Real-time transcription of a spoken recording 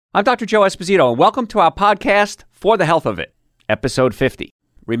I'm Dr. Joe Esposito, and welcome to our podcast, For the Health of It, episode 50.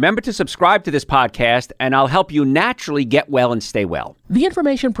 Remember to subscribe to this podcast, and I'll help you naturally get well and stay well. The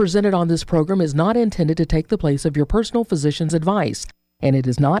information presented on this program is not intended to take the place of your personal physician's advice, and it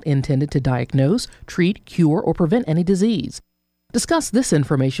is not intended to diagnose, treat, cure, or prevent any disease. Discuss this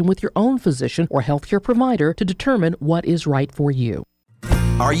information with your own physician or healthcare provider to determine what is right for you.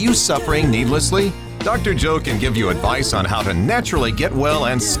 Are you suffering needlessly? Dr. Joe can give you advice on how to naturally get well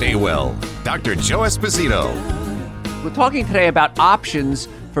and stay well. Dr. Joe Esposito. We're talking today about options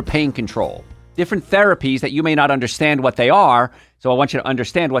for pain control, different therapies that you may not understand what they are, so I want you to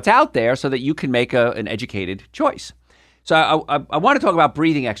understand what's out there so that you can make an educated choice. So I want to talk about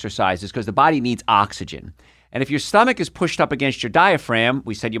breathing exercises because the body needs oxygen. And if your stomach is pushed up against your diaphragm,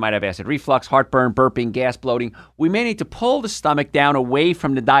 we said you might have acid reflux, heartburn, burping, gas, bloating, we may need to pull the stomach down away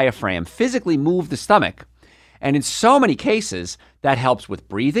from the diaphragm, physically move the stomach. And in so many cases, that helps with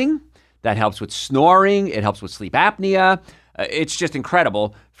breathing, that helps with snoring, it helps with sleep apnea. It's just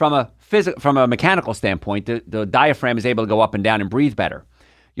incredible. From a mechanical standpoint, the diaphragm is able to go up and down and breathe better.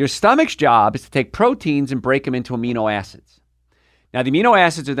 Your stomach's job is to take proteins and break them into amino acids. Now, the amino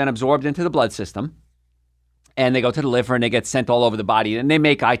acids are then absorbed into the blood system, and they go to the liver and they get sent all over the body, and they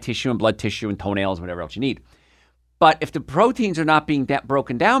make eye tissue and blood tissue and toenails, whatever else you need. But if the proteins are not being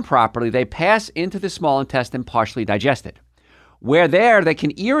broken down properly, they pass into the small intestine partially digested. Where there, they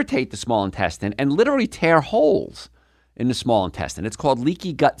can irritate the small intestine and literally tear holes in the small intestine. It's called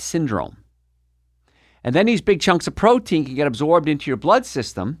leaky gut syndrome. And then these big chunks of protein can get absorbed into your blood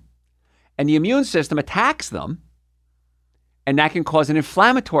system, and the immune system attacks them, and that can cause an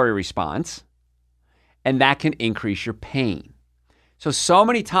inflammatory response, and that can increase your pain. So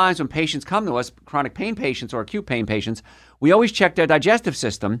many times when patients come to us, chronic pain patients or acute pain patients, we always check their digestive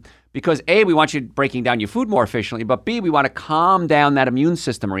system because A, we want you breaking down your food more efficiently, but B, we want to calm down that immune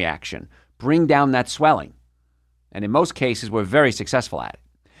system reaction, bring down that swelling. And in most cases, we're very successful at it.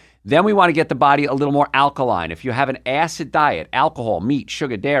 Then we want to get the body a little more alkaline. If you have an acid diet, alcohol, meat,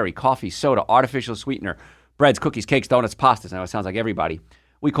 sugar, dairy, coffee, soda, artificial sweetener, breads, cookies, cakes, donuts, pastas, I know it sounds like everybody.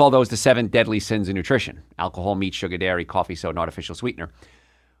 We call those the 7 deadly sins in nutrition: alcohol, meat, sugar, dairy, coffee, soda, and artificial sweetener.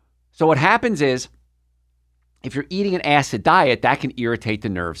 So what happens is, if you're eating an acid diet, that can irritate the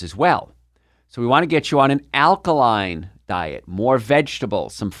nerves as well. So we want to get you on an alkaline diet, more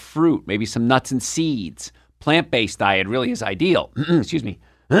vegetables, some fruit, maybe some nuts and seeds. Plant-based diet really is ideal. Excuse me.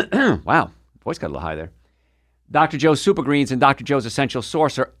 Wow, voice got a little high there. Dr. Joe's Super Greens and Dr. Joe's Essential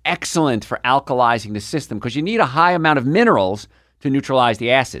Source are excellent for alkalizing the system because you need a high amount of minerals to neutralize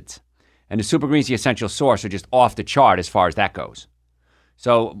the acids. And the Super Greens, the Essential Source, are just off the chart as far as that goes.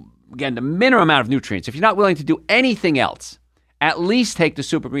 So again, the minimum amount of nutrients. If you're not willing to do anything else, at least take the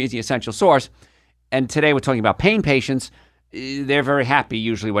Super Greens, the Essential Source. And today we're talking about pain patients. They're very happy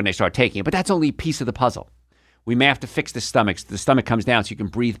usually when they start taking it, but that's only a piece of the puzzle. We may have to fix the stomach so the stomach comes down so you can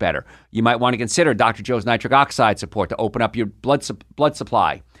breathe better. You might want to consider Dr. Joe's nitric oxide support to open up your blood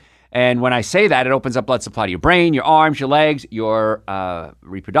supply. And when I say that, it opens up blood supply to your brain, your arms, your legs, your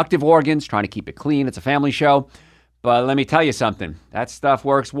reproductive organs, trying to keep it clean. It's a family show. But let me tell you something. That stuff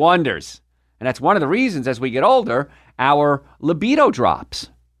works wonders. And that's one of the reasons as we get older, our libido drops.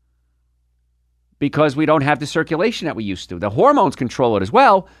 Because we don't have the circulation that we used to. The hormones control it as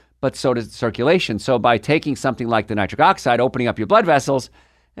well, but so does the circulation. So by taking something like the nitric oxide, opening up your blood vessels,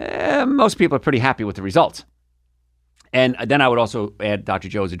 most people are pretty happy with the results. And then I would also add Dr.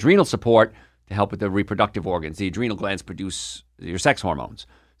 Joe's adrenal support to help with the reproductive organs. The adrenal glands produce your sex hormones,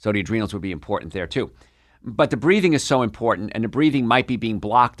 so the adrenals would be important there too. But the breathing is so important, and the breathing might be being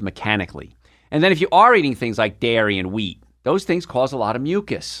blocked mechanically. And then if you are eating things like dairy and wheat, those things cause a lot of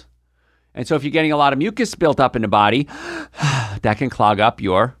mucus. And so if you're getting a lot of mucus built up in the body, that can clog up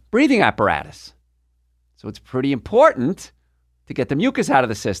your breathing apparatus. So it's pretty important to get the mucus out of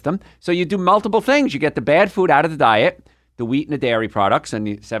the system. So you do multiple things. You get the bad food out of the diet, the wheat and the dairy products and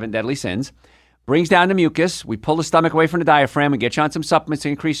the 7 deadly sins, brings down the mucus. We pull the stomach away from the diaphragm. We get you on some supplements to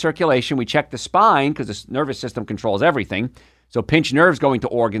increase circulation. We check the spine because the nervous system controls everything. So pinched nerves going to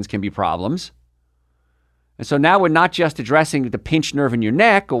organs can be problems. And so now we're not just addressing the pinched nerve in your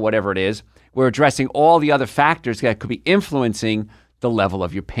neck or whatever it is. We're addressing all the other factors that could be influencing the level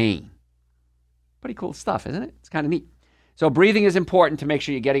of your pain. Pretty cool stuff, isn't it? It's kind of neat. So breathing is important to make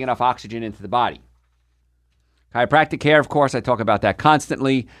sure you're getting enough oxygen into the body. Chiropractic care, of course, I talk about that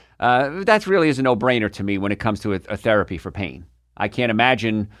constantly. That really is a no-brainer to me when it comes to a therapy for pain. I can't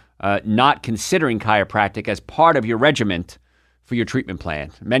imagine not considering chiropractic as part of your regimen for your treatment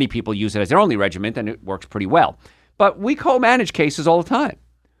plan. Many people use it as their only regimen, and it works pretty well. But we co-manage cases all the time.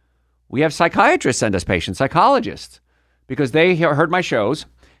 We have psychiatrists send us patients, psychologists, because they heard my shows,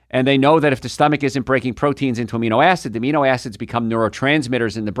 And they know that if the stomach isn't breaking proteins into amino acids, the amino acids become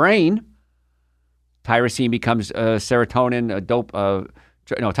neurotransmitters in the brain. Tyrosine becomes serotonin,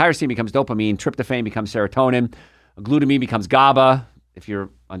 tyrosine becomes dopamine, tryptophan becomes serotonin, glutamine becomes GABA, if you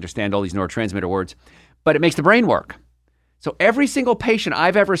understand all these neurotransmitter words. But it makes the brain work. So every single patient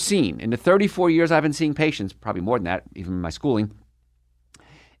I've ever seen, in the 34 years I've been seeing patients, probably more than that, even in my schooling,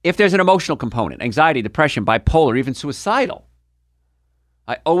 if there's an emotional component, anxiety, depression, bipolar, even suicidal,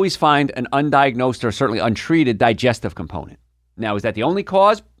 I always find an undiagnosed or certainly untreated digestive component. Now, is that the only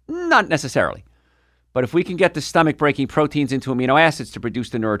cause? Not necessarily. But if we can get the stomach breaking proteins into amino acids to produce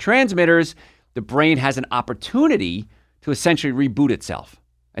the neurotransmitters, the brain has an opportunity to essentially reboot itself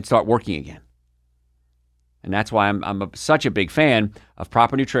and start working again. And that's why I'm such a big fan of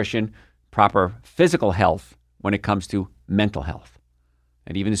proper nutrition, proper physical health when it comes to mental health.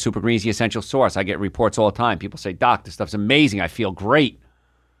 And even the Super Greens, the essential source, I get reports all the time. People say, Doc, this stuff's amazing. I feel great.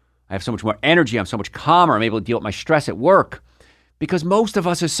 I have so much more energy. I'm so much calmer. I'm able to deal with my stress at work. Because most of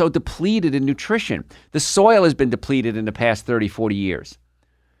us are so depleted in nutrition. The soil has been depleted in the past 30, 40 years.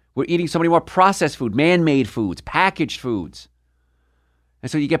 We're eating so many more processed food, man-made foods, packaged foods.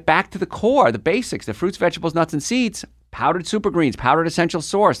 And so you get back to the core, the basics, the fruits, vegetables, nuts, and seeds, powdered super greens, powdered essential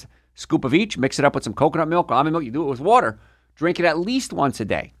source, scoop of each, mix it up with some coconut milk, almond milk, you do it with water. Drink it at least once a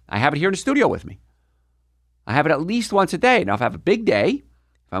day. I have it here in the studio with me. I have it at least once a day. Now, if I have a big day,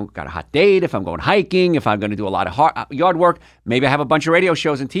 if I've got a hot date, if I'm going hiking, if I'm going to do a lot of yard work, maybe I have a bunch of radio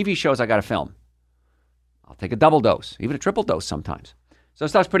shows and TV shows I got to film. I'll take a double dose, even a triple dose sometimes. So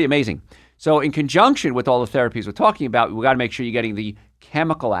stuff's pretty amazing. So in conjunction with all the therapies we're talking about, we got to make sure you're getting the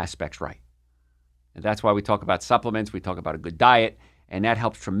chemical aspects right. And that's why we talk about supplements, we talk about a good diet, and that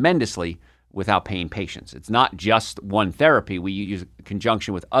helps tremendously without paying patients. It's not just one therapy. We use a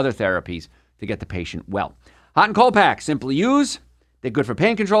conjunction with other therapies to get the patient well. Hot and cold packs, simple to use. They're good for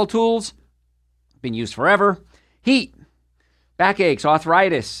pain control tools. Been used forever. Heat, backaches,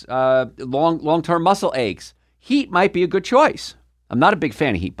 arthritis, long-term muscle aches. Heat might be a good choice. I'm not a big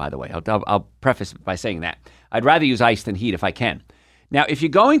fan of heat, by the way. I'll preface by saying that. I'd rather use ice than heat if I can. Now, if you're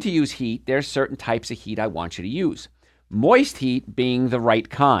going to use heat, there's certain types of heat I want you to use. Moist heat being the right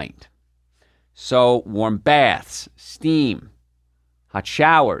kind. So warm baths, steam, hot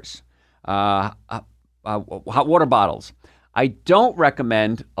showers, hot water bottles. I don't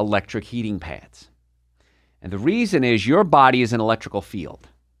recommend electric heating pads. And the reason is your body is an electrical field.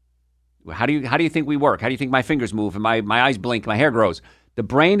 How do you think we work? How do you think my fingers move and my eyes blink, my hair grows? The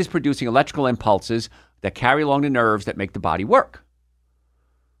brain is producing electrical impulses that carry along the nerves that make the body work.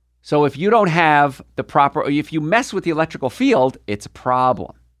 So if you don't have the proper, or if you mess with the electrical field, it's a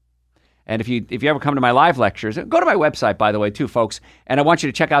problem. And if you ever come to my live lectures, go to my website, by the way, too, folks. And I want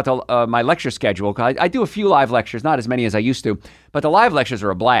you to check out my lecture schedule. I do a few live lectures, not as many as I used to, but the live lectures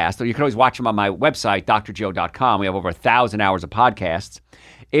are a blast. Or you can always watch them on my website, drjoe.com. We have over 1,000 hours of podcasts.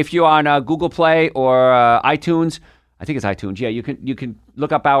 If you're on Google Play or iTunes, I think it's iTunes. Yeah, you can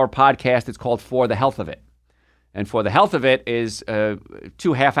look up our podcast. It's called For the Health of It. And For the Health of It is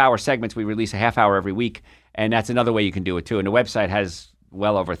 2 half-hour segments. We release a half hour every week, and that's another way you can do it, too. And the website has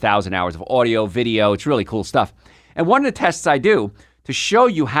well over 1,000 hours of audio, video. It's really cool stuff. And one of the tests I do to show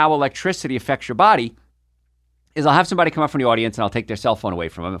you how electricity affects your body is I'll have somebody come up from the audience, and I'll take their cell phone away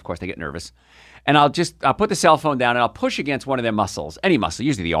from them. Of course, they get nervous. And I'll put the cell phone down, and I'll push against one of their muscles, any muscle,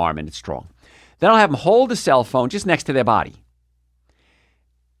 usually the arm, and it's strong. Then I'll have them hold the cell phone just next to their body.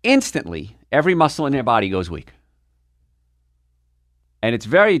 Instantly, every muscle in their body goes weak. And it's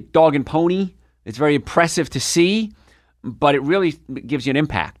very dog and pony. It's very impressive to see, but it really gives you an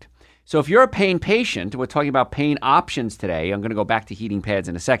impact. So if you're a pain patient, we're talking about pain options today. I'm going to go back to heating pads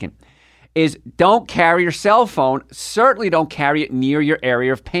in a second. Is don't carry your cell phone. Certainly don't carry it near your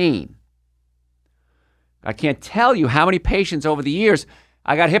area of pain. I can't tell you how many patients over the years,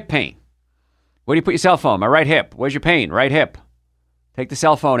 I got hip pain. Where do you put your cell phone? My right hip. Where's your pain? Right hip. Take the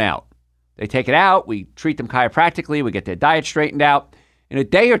cell phone out. They take it out. We treat them chiropractically. We get their diet straightened out. In a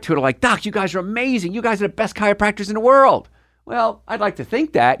day or two, they're like, Doc, you guys are amazing. You guys are the best chiropractors in the world. Well, I'd like to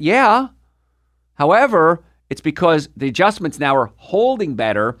think that, yeah. However, it's because the adjustments now are holding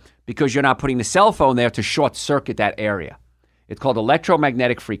better because you're not putting the cell phone there to short circuit that area. It's called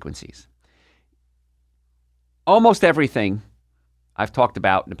electromagnetic frequencies. Almost everything I've talked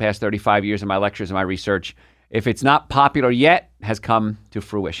about in the past 35 years in my lectures and my research, if it's not popular yet, has come to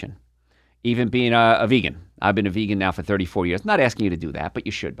fruition. Even being a vegan. I've been a vegan now for 34 years. Not asking you to do that, but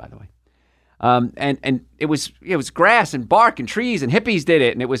you should, by the way. And it was grass and bark and trees and hippies did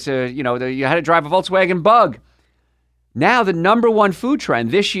it. And it was, you had to drive a Volkswagen Bug. Now the number one food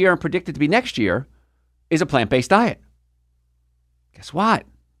trend this year and predicted to be next year is a plant-based diet. Guess what?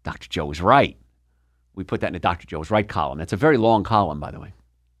 Dr. Joe was right. We put that in the Dr. Joe was right column. That's a very long column, by the way.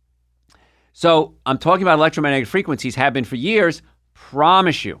 So I'm talking about electromagnetic frequencies, have been for years.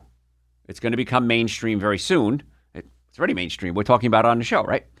 Promise you, it's going to become mainstream very soon. It's already mainstream. We're talking about it on the show,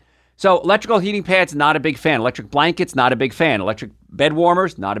 right? So electrical heating pads, not a big fan. Electric blankets, not a big fan. Electric bed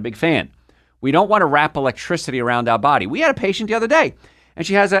warmers, not a big fan. We don't want to wrap electricity around our body. We had a patient the other day, and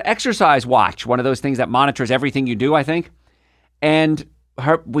she has an exercise watch, one of those things that monitors everything you do, I think. And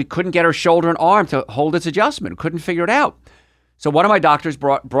we couldn't get her shoulder and arm to hold its adjustment. Couldn't figure it out. So one of my doctors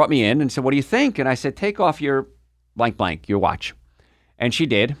brought me in and said, what do you think? And I said, take off your blank, your watch. And she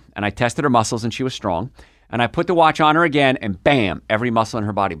did. And I tested her muscles, and she was strong. And I put the watch on her again, and bam, every muscle in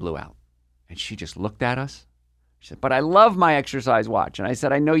her body blew out. And she just looked at us. She said, but I love my exercise watch. And I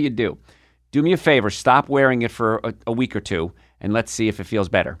said, I know you do. Do me a favor, stop wearing it for a week or two, and let's see if it feels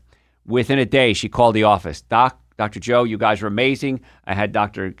better. Within a day, she called the office. Dr. Joe, you guys are amazing. I had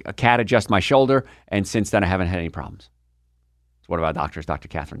Dr. Cat adjust my shoulder, and since then I haven't had any problems. It's one of our doctors, Dr.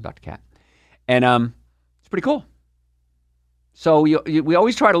 Catherine, Dr. Cat. And it's pretty cool. So we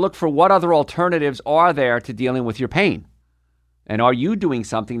always try to look for what other alternatives are there to dealing with your pain. And are you doing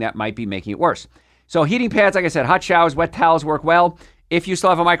something that might be making it worse? So heating pads, like I said, hot showers, wet towels work well. If you still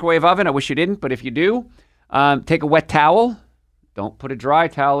have a microwave oven, I wish you didn't, but if you do, take a wet towel. Don't put a dry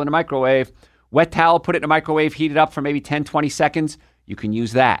towel in a microwave. Wet towel, put it in a microwave, heat it up for maybe 10, 20 seconds. You can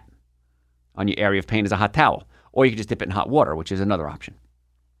use that on your area of pain as a hot towel. Or you can just dip it in hot water, which is another option.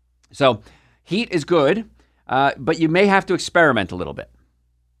 So heat is good, but you may have to experiment a little bit.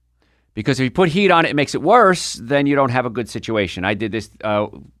 Because if you put heat on it, it makes it worse, then you don't have a good situation. I did this a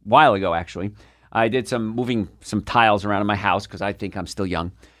while ago, actually. I did moving some tiles around in my house because I think I'm still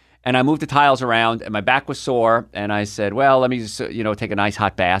young. And I moved the tiles around, and my back was sore. And I said, well, let me just, take a nice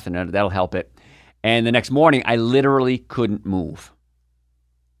hot bath, and that'll help it. And the next morning, I literally couldn't move.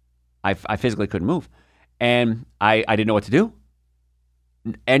 I physically couldn't move. And I didn't know what to do.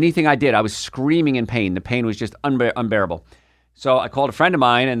 Anything I did, I was screaming in pain. The pain was just unbearable. So I called a friend of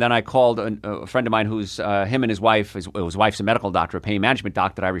mine, and then I called a friend of mine who's him and his wife. His wife's a medical doctor, a pain management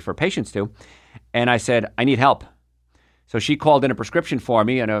doc that I refer patients to. And I said, I need help. So she called in a prescription for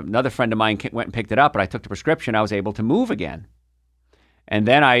me, and another friend of mine went and picked it up, and I took the prescription. I was able to move again. And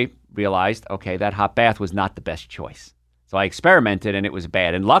then I realized, okay, that hot bath was not the best choice. So I experimented, and it was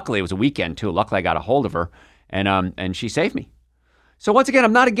bad. And luckily, it was a weekend, too. Luckily, I got a hold of her, and she saved me. So once again,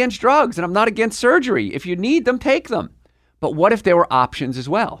 I'm not against drugs, and I'm not against surgery. If you need them, take them. But what if there were options as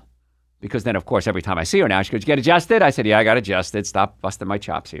well? Because then, of course, every time I see her now, she goes, "Did you get adjusted?" I said, "Yeah, I got adjusted. Stop busting my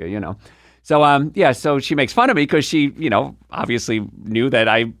chops here, So, so she makes fun of me because she, obviously knew that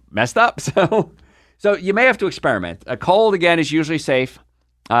I messed up. So you may have to experiment. A cold, again, is usually safe.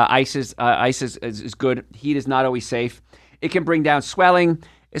 Ice is good. Heat is not always safe. It can bring down swelling.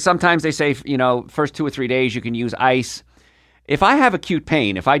 Sometimes they say, first 2 or 3 days you can use ice. If I have acute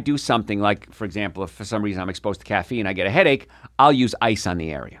pain, if I do something like, for example, if for some reason I'm exposed to caffeine, I get a headache, I'll use ice on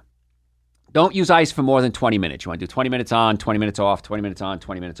the area. Don't use ice for more than 20 minutes. You want to do 20 minutes on, 20 minutes off, 20 minutes on,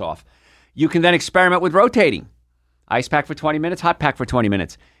 20 minutes off. You can then experiment with rotating. Ice pack for 20 minutes, hot pack for 20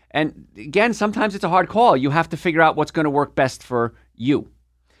 minutes. And again, sometimes it's a hard call. You have to figure out what's going to work best for you.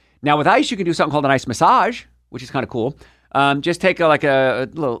 Now with ice, you can do something called an ice massage, which is kind of cool. Just take a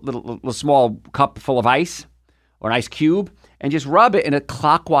little small cup full of ice or an ice cube and just rub it in a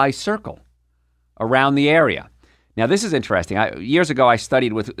clockwise circle around the area. Now, this is interesting. Years ago, I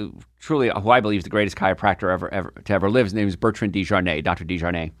studied with truly who I believe is the greatest chiropractor ever live. His name is Bertrand Desjarnais, Dr.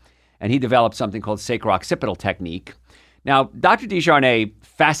 Desjarnais. And he developed something called sacro-occipital technique. Now, Dr. Desjarnais,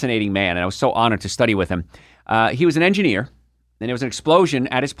 fascinating man, and I was so honored to study with him. He was an engineer, and there was an explosion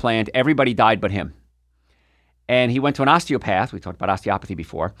at his plant. Everybody died but him. And he went to an osteopath. We talked about osteopathy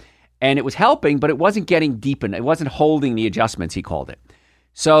before. And it was helping, but it wasn't getting deep in. It wasn't holding the adjustments, he called it.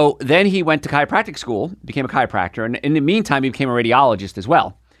 So then he went to chiropractic school, became a chiropractor, and in the meantime, he became a radiologist as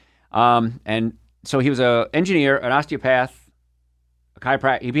well. And so he was an engineer, an osteopath,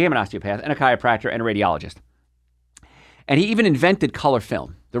 he became an osteopath and a chiropractor and a radiologist. And he even invented color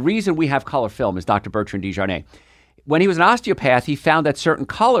film. The reason we have color film is Dr. Bertrand Desjarnais. When he was an osteopath, he found that certain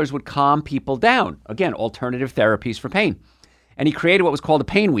colors would calm people down. Again, alternative therapies for pain. And he created what was called a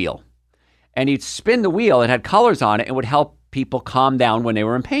pain wheel. And he'd spin the wheel, it had colors on it, and would help people calm down when they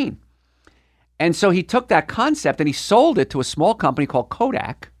were in pain. And so he took that concept and he sold it to a small company called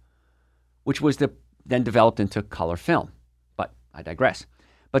Kodak, which was then developed into color film. But I digress.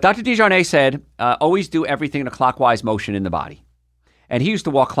 But Dr. Desjarnais said, always do everything in a clockwise motion in the body. And he used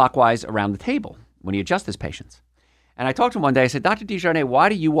to walk clockwise around the table when he adjusted his patients. And I talked to him one day, I said, Dr. Desjarnais,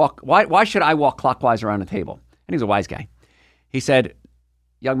 why should I walk clockwise around the table? And he was a wise guy. He said,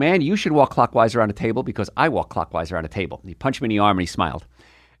 young man, you should walk clockwise around a table because I walk clockwise around a table. He punched me in the arm and he smiled.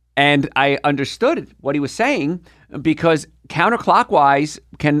 And I understood what he was saying because counterclockwise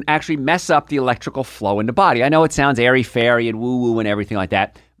can actually mess up the electrical flow in the body. I know it sounds airy-fairy and woo-woo and everything like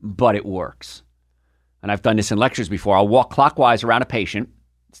that, but it works. And I've done this in lectures before. I'll walk clockwise around a patient,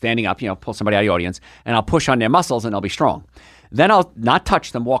 standing up, pull somebody out of the audience, and I'll push on their muscles and they'll be strong. Then I'll not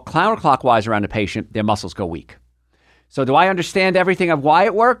touch them, walk counterclockwise around the patient, their muscles go weak. So do I understand everything of why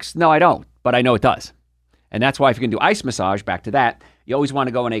it works? No, I don't, but I know it does. And that's why if you can do ice massage, back to that, you always want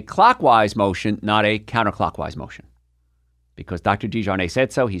to go in a clockwise motion, not a counterclockwise motion. Because Dr. DeJarnay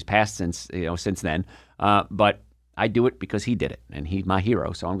said so. He's passed since then. But I do it because he did it, and he's my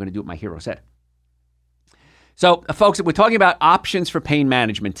hero, so I'm going to do what my hero said. So, folks, we're talking about options for pain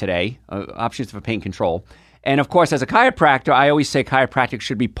management today, options for pain control. And, of course, as a chiropractor, I always say chiropractic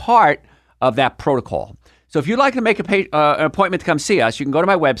should be part of that protocol. So if you'd like to make an appointment to come see us, you can go to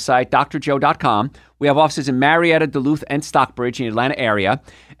my website, drjoe.com. We have offices in Marietta, Duluth, and Stockbridge in the Atlanta area.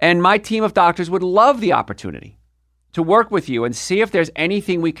 And my team of doctors would love the opportunity to work with you and see if there's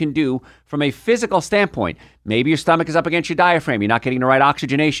anything we can do from a physical standpoint. Maybe your stomach is up against your diaphragm. You're not getting the right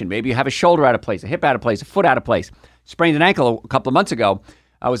oxygenation. Maybe you have a shoulder out of place, a hip out of place, a foot out of place. Sprained an ankle a couple of months ago.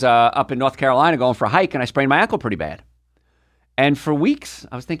 I was up in North Carolina going for a hike, and I sprained my ankle pretty bad. And for weeks,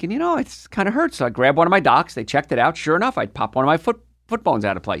 I was thinking, it's kind of hurts. So I grabbed one of my docs. They checked it out. Sure enough, I'd pop one of my foot bones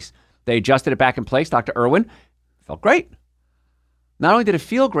out of place. They adjusted it back in place. Dr. Irwin, felt great. Not only did it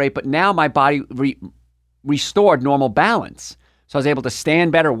feel great, but now my body restored normal balance. So I was able to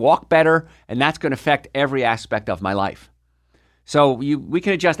stand better, walk better, and that's going to affect every aspect of my life. So we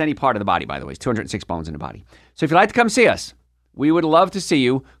can adjust any part of the body, by the way. It's 206 bones in the body. So if you'd like to come see us, we would love to see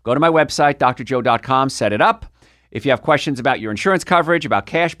you. Go to my website, drjoe.com, set it up. If you have questions about your insurance coverage, about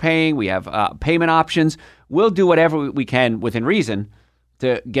cash paying, we have payment options. We'll do whatever we can within reason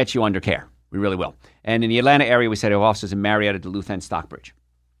to get you under care. We really will. And in the Atlanta area, we said we have offices in Marietta, Duluth, and Stockbridge.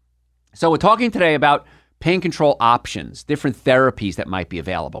 So we're talking today about pain control options, different therapies that might be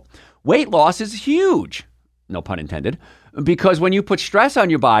available. Weight loss is huge, no pun intended, because when you put stress on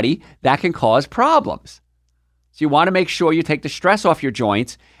your body, that can cause problems. So you want to make sure you take the stress off your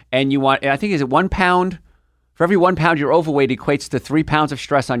joints, and I think, is it 1 pound? For every 1 pound you're overweight equates to 3 pounds of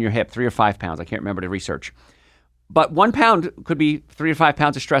stress on your hip, 3 or 5 pounds. I can't remember the research. But 1 pound could be 3 or 5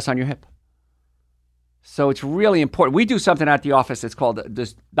 pounds of stress on your hip. So it's really important. We do something at the office that's called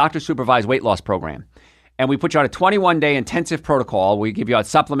the Doctor Supervised Weight Loss Program. And we put you on a 21-day intensive protocol. We give you out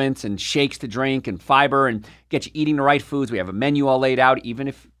supplements and shakes to drink and fiber and get you eating the right foods. We have a menu all laid out, even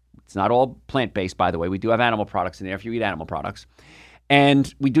if it's not all plant-based, by the way. We do have animal products in there if you eat animal products.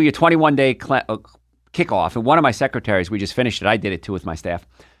 And we do your 21-day kickoff. And one of my secretaries, we just finished it. I did it too with my staff.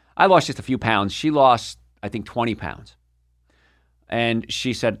 I lost just a few pounds. She lost, I think, 20 pounds. And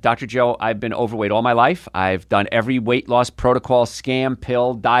she said, Dr. Joe, I've been overweight all my life. I've done every weight loss protocol, scam,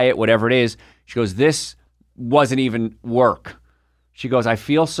 pill, diet, whatever it is. She goes, this wasn't even work. She goes, I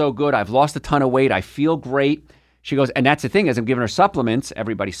feel so good. I've lost a ton of weight. I feel great. She goes, and that's the thing, is I'm giving her supplements.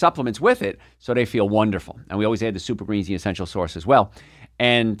 Everybody supplements with it, so they feel wonderful. And we always add the Super Greens, the essential source as well.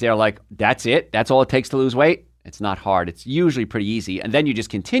 And they're like, that's it? That's all it takes to lose weight? It's not hard. It's usually pretty easy. And then you just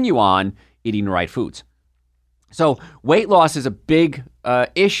continue on eating the right foods. So weight loss is a big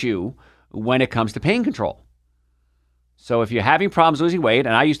issue when it comes to pain control. So if you're having problems losing weight,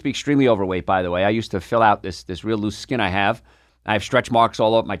 and I used to be extremely overweight, by the way. I used to fill out this real loose skin I have. I have stretch marks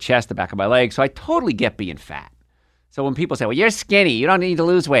all over my chest, the back of my legs. So I totally get being fat. So when people say, well, you're skinny, you don't need to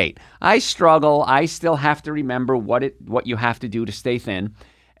lose weight. I struggle. I still have to remember what you have to do to stay thin.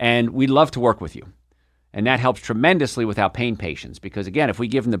 And we love to work with you. And that helps tremendously with our pain patients. Because again, if we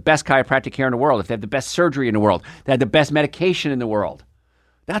give them the best chiropractic care in the world, if they have the best surgery in the world, they have the best medication in the world,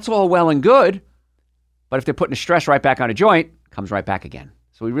 that's all well and good. But if they're putting the stress right back on a joint, it comes right back again.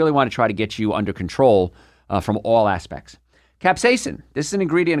 So we really want to try to get you under control from all aspects. Capsaicin. This is an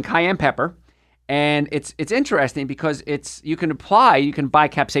ingredient in cayenne pepper. And it's interesting because you can buy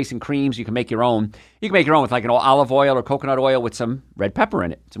capsaicin creams, you can make your own. You can make your own with like an olive oil or coconut oil with some red pepper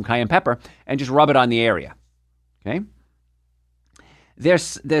in it, some cayenne pepper, and just rub it on the area. Okay? The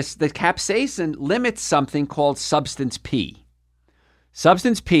capsaicin limits something called substance P.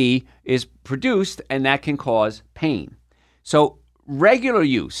 Substance P is produced, and that can cause pain. So regular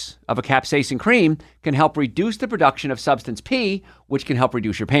use of a capsaicin cream can help reduce the production of substance P, which can help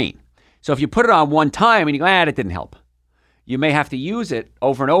reduce your pain. So if you put it on one time and you go, it didn't help, you may have to use it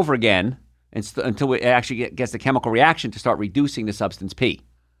over and over again until it actually gets the chemical reaction to start reducing the substance P,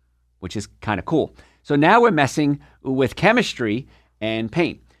 which is kind of cool. So now we're messing with chemistry and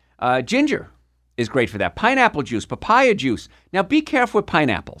pain. Ginger is great for that. Pineapple juice, papaya juice. Now, be careful with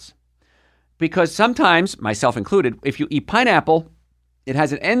pineapples because sometimes, myself included, if you eat pineapple, it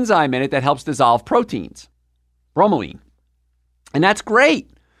has an enzyme in it that helps dissolve proteins, bromelain. And that's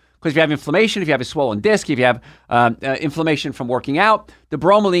great because if you have inflammation, if you have a swollen disc, if you have inflammation from working out, the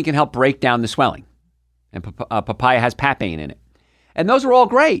bromelain can help break down the swelling. And papaya has papain in it. And those are all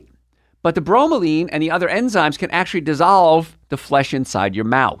great. But the bromelain and the other enzymes can actually dissolve the flesh inside your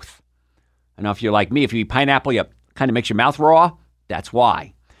mouth. I know if you're like me, if you eat pineapple, it kind of makes your mouth raw. That's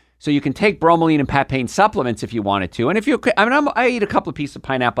why. So you can take bromelain and papain supplements if you wanted to. And if I eat a couple of pieces of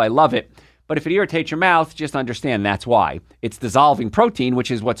pineapple, I love it. But if it irritates your mouth, just understand that's why. It's dissolving protein,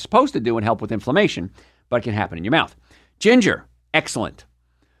 which is what's supposed to do and help with inflammation, but it can happen in your mouth. Ginger, excellent.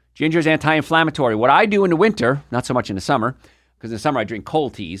 Ginger is anti-inflammatory. What I do in the winter, not so much in the summer, because in the summer I drink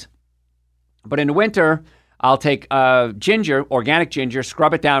cold teas, but in the winter, I'll take ginger, organic ginger,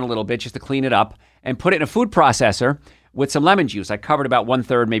 scrub it down a little bit just to clean it up, and put it in a food processor with some lemon juice. I cover it about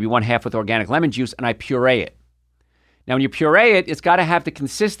 1/3, maybe 1/2 with organic lemon juice, and I puree it. Now, when you puree it, it's got to have the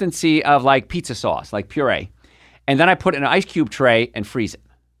consistency of like pizza sauce, like puree. And then I put it in an ice cube tray and freeze it.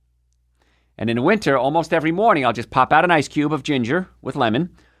 And in the winter, almost every morning, I'll just pop out an ice cube of ginger with lemon,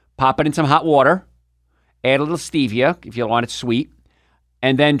 pop it in some hot water, add a little stevia if you want it sweet,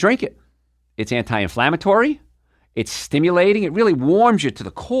 and then drink it. It's anti-inflammatory. It's stimulating. It really warms you to the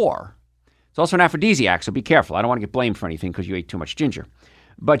core. It's also an aphrodisiac, so be careful. I don't want to get blamed for anything because you ate too much ginger.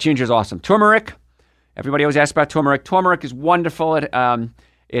 But ginger is awesome. Turmeric. Everybody always asks about turmeric. Turmeric is wonderful.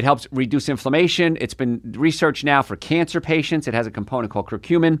 It helps reduce inflammation. It's been researched now for cancer patients. It has a component called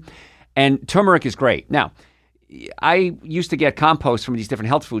curcumin. And turmeric is great. Now, I used to get compost from these different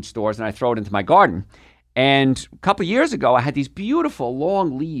health food stores, and I throw it into my garden. And a couple of years ago, I had these beautiful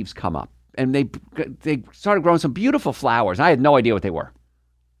long leaves come up. And they started growing some beautiful flowers. I had no idea what they were.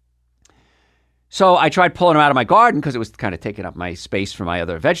 So I tried pulling them out of my garden because it was kind of taking up my space for my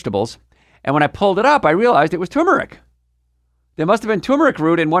other vegetables. And when I pulled it up, I realized it was turmeric. There must have been turmeric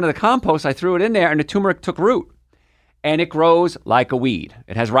root in one of the composts. I threw it in there, and the turmeric took root. And it grows like a weed.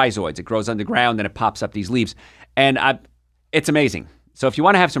 It has rhizoids. It grows underground, and it pops up these leaves. And it's amazing. So if you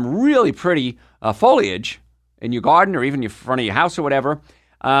want to have some really pretty foliage in your garden or even in front of your house or whatever,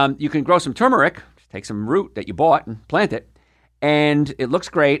 you can grow some turmeric. Take some root that you bought and plant it. And it looks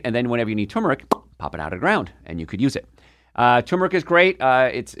great. And then whenever you need turmeric, pop it out of the ground, and you could use it. Turmeric is great.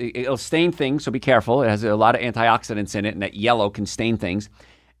 It'll stain things, so be careful. It has a lot of antioxidants in it, and that yellow can stain things.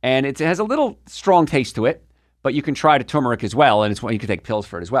 And it has a little strong taste to it, but you can try the turmeric as well, and you can take pills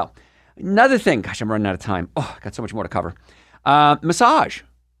for it as well. Another thing, gosh, I'm running out of time. Oh, I got so much more to cover. Massage.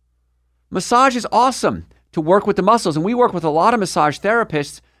 Massage is awesome to work with the muscles, and we work with a lot of massage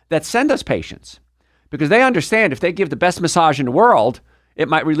therapists that send us patients because they understand if they give the best massage in the world, it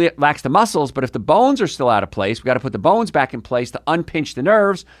might relax the muscles, but if the bones are still out of place, we got to put the bones back in place to unpinch the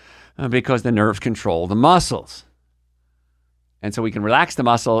nerves because the nerves control the muscles. And so we can relax the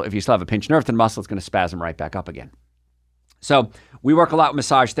muscle. If you still have a pinched nerve to the muscle, it's going to spasm right back up again. So we work a lot with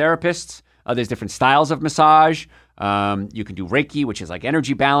massage therapists. There's different styles of massage. You can do Reiki, which is like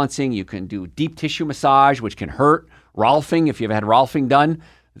energy balancing. You can do deep tissue massage, which can hurt. Rolfing, if you've had Rolfing done,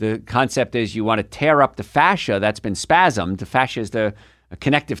 the concept is you want to tear up the fascia that's been spasmed. The fascia is the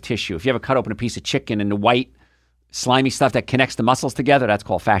connective tissue. If you ever cut open a piece of chicken and the white, slimy stuff that connects the muscles together, that's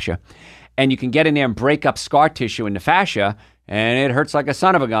called fascia. And you can get in there and break up scar tissue in the fascia, and it hurts like a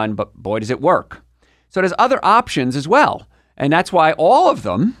son of a gun, but boy, does it work. So there's other options as well. And that's why all of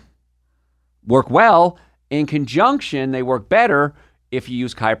them work well. In conjunction, they work better if you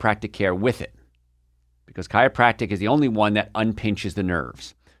use chiropractic care with it. Because chiropractic is the only one that unpinches the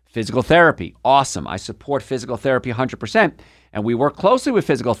nerves. Physical therapy, awesome. I support physical therapy 100%. And we work closely with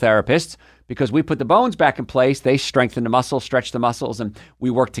physical therapists because we put the bones back in place. They strengthen the muscles, stretch the muscles, and we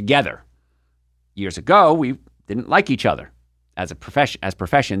work together. Years ago, we didn't like each other as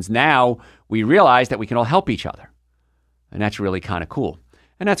professions. Now we realize that we can all help each other. And that's really kind of cool.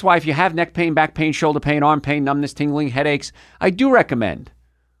 And that's why if you have neck pain, back pain, shoulder pain, arm pain, numbness, tingling, headaches, I do recommend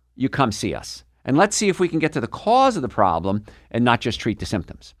you come see us. And let's see if we can get to the cause of the problem and not just treat the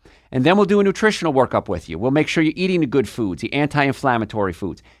symptoms. And then we'll do a nutritional workup with you. We'll make sure you're eating the good foods, the anti-inflammatory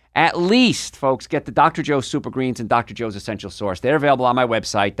foods. At least, folks, get the Dr. Joe's Super Greens and Dr. Joe's Essential Source. They're available on my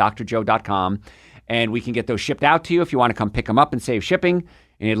website, drjoe.com. And we can get those shipped out to you if you want to come pick them up and save shipping.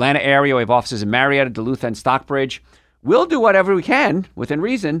 In the Atlanta area, we have offices in Marietta, Duluth, and Stockbridge. We'll do whatever we can, within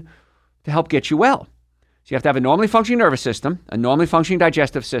reason, to help get you well. So you have to have a normally functioning nervous system, a normally functioning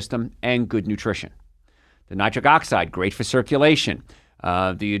digestive system, and good nutrition. The nitric oxide, great for circulation.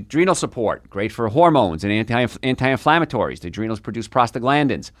 The adrenal support, great for hormones and anti-inflammatories. The adrenals produce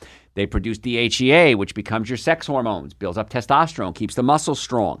prostaglandins. They produce DHEA, which becomes your sex hormones, builds up testosterone, keeps the muscles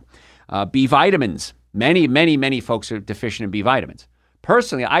strong. B vitamins. Many folks are deficient in B vitamins.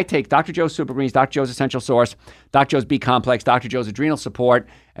 Personally, I take Dr. Joe's Super Greens, Dr. Joe's Essential Source, Dr. Joe's B Complex, Dr. Joe's Adrenal Support,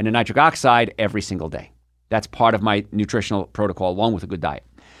 and the nitric oxide every single day. That's part of my nutritional protocol, along with a good diet.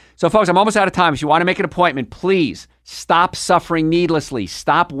 So, folks, I'm almost out of time. If you want to make an appointment, please stop suffering needlessly.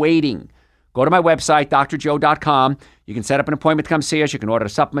 Stop waiting. Go to my website, drjoe.com. You can set up an appointment to come see us. You can order the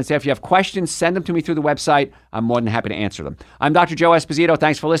supplements there. If you have questions, send them to me through the website. I'm more than happy to answer them. I'm Dr. Joe Esposito.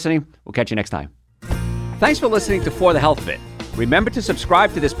 Thanks for listening. We'll catch you next time. Thanks for listening to For the Health of It. Remember to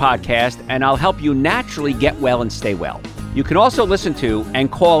subscribe to this podcast, and I'll help you naturally get well and stay well. You can also listen to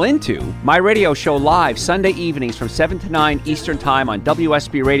and call into my radio show live Sunday evenings from 7 to 9 Eastern Time on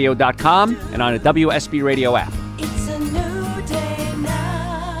WSBRadio.com and on a WSB Radio app. It's a new day now.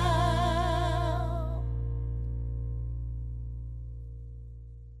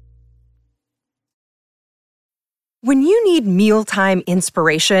 When you need mealtime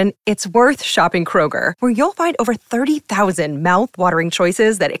inspiration, it's worth shopping Kroger, where you'll find over 30,000 mouth-watering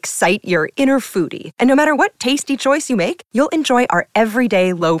choices that excite your inner foodie. And no matter what tasty choice you make, you'll enjoy our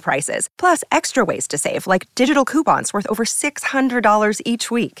everyday low prices, plus extra ways to save, like digital coupons worth over $600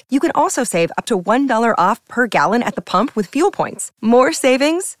 each week. You can also save up to $1 off per gallon at the pump with fuel points. More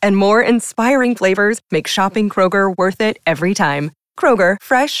savings and more inspiring flavors make shopping Kroger worth it every time. Kroger,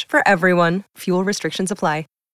 fresh for everyone. Fuel restrictions apply.